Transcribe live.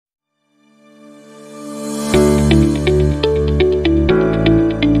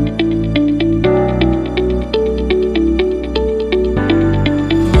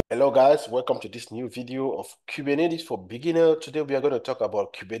guys, welcome to this new video of Kubernetes for beginner. Today we are going to talk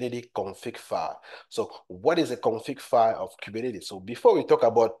about Kubernetes config file. So what is a config file of Kubernetes? So before we talk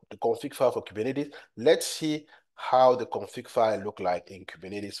about the config file for Kubernetes, let's see how the config file look like in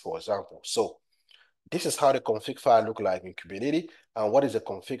Kubernetes, for example. So this is how the config file look like in Kubernetes. And what is a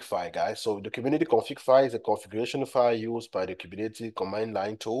config file, guys? So the Kubernetes config file is a configuration file used by the Kubernetes command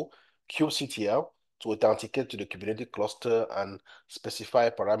line tool, kubectl, to authenticate to the Kubernetes cluster and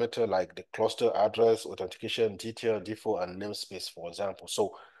specify parameter like the cluster address, authentication, detail, default, and namespace, for example.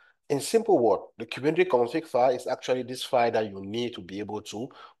 So in simple word, the Kubernetes config file is actually this file that you need to be able to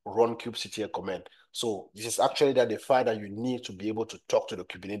run kubectl command. So this is actually the file that you need to be able to talk to the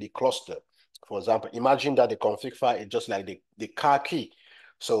Kubernetes cluster. For example, imagine that the config file is just like the car key.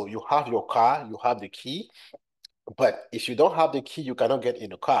 So you have your car, you have the key, but if you don't have the key, you cannot get in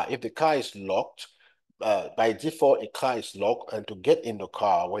the car. If the car is locked, by default, a car is locked, and to get in the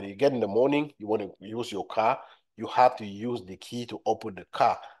car, when you get in the morning, you want to use your car, you have to use the key to open the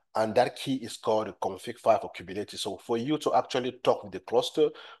car. And that key is called the config file for Kubernetes. So for you to actually talk with the cluster,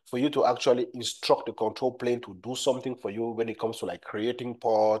 for you to actually instruct the control plane to do something for you when it comes to like creating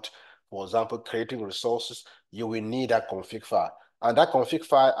pod, for example, creating resources, you will need that config file. And that config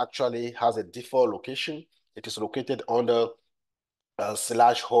file actually has a default location. It is located under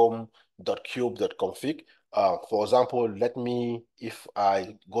 /home.kube.config. For example, if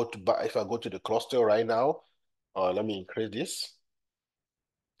I go to the cluster right now, let me increase this.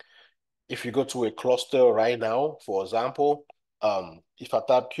 If you go to a cluster right now, for example, if I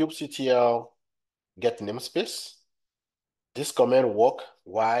type kubectl get namespace, this command work.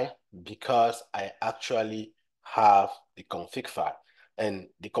 Why? Because I actually have the config file. And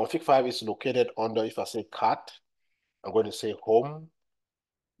the config file is located under, if I say cat, I'm going to say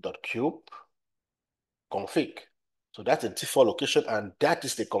home.kube.config. So that's the default location, and that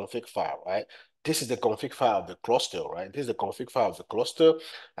is the config file, right? This is the config file of the cluster, right? This is the config file of the cluster.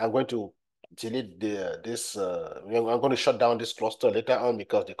 I'm going to delete I'm going to shut down this cluster later on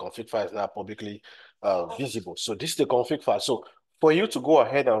because the config file is now publicly visible. So this is the config file. So for you to go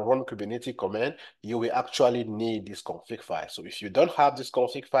ahead and run Kubernetes command, you will actually need this config file. So if you don't have this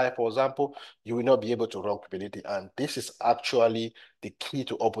config file, for example, you will not be able to run Kubernetes. And this is actually the key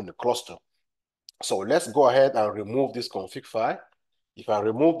to open the cluster. So let's go ahead and remove this config file. If I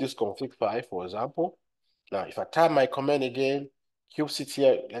remove this config file, for example, now if I type my command again,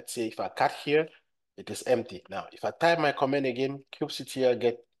 kubectl, let's say if I cut here, it is empty. Now, if I type my command again, kubectl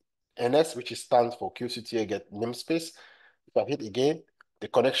get ns, which stands for kubectl get namespace. If I hit again, the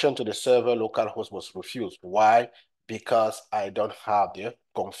connection to the server localhost was refused. Why? Because I don't have the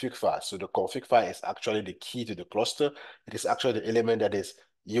config file. So the config file is actually the key to the cluster. It is actually the element that is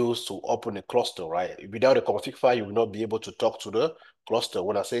used to open a cluster, right? Without a config file, you will not be able to talk to the cluster.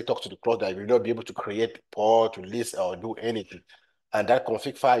 When I say talk to the cluster, you will not be able to create pod, to list, or do anything. And that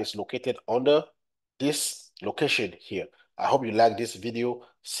config file is located under this location here. I hope you like this video.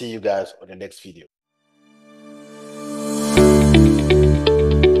 See you guys on the next video.